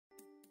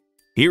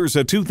Here's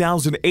a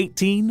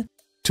 2018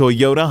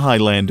 Toyota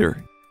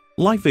Highlander.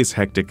 Life is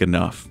hectic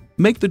enough.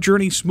 Make the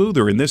journey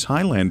smoother in this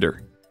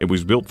Highlander. It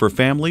was built for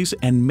families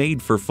and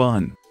made for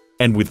fun.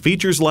 And with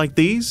features like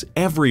these,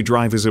 every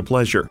drive is a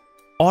pleasure.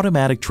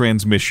 Automatic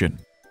transmission,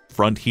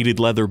 front heated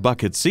leather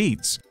bucket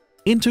seats,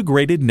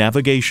 integrated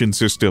navigation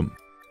system,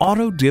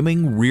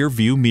 auto-dimming rear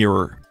view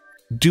mirror,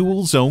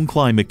 dual zone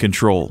climate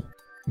control,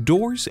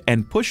 doors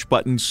and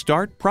push-button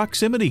start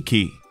proximity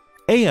key,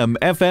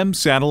 AM/FM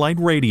satellite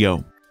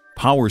radio,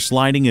 power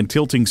sliding and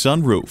tilting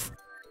sunroof,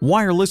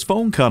 wireless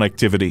phone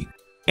connectivity,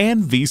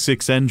 and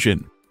V6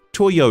 engine.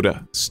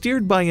 Toyota,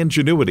 steered by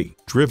ingenuity,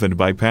 driven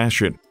by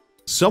passion.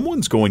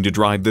 Someone's going to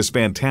drive this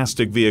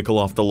fantastic vehicle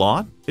off the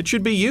lot. It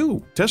should be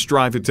you. Test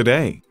drive it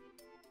today.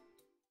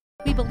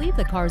 We believe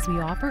the cars we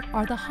offer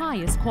are the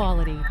highest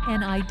quality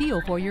and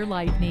ideal for your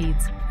life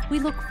needs. We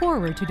look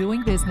forward to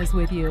doing business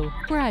with you.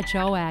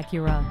 Bradshaw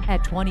Acura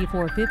at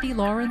 2450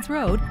 Lawrence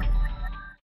Road,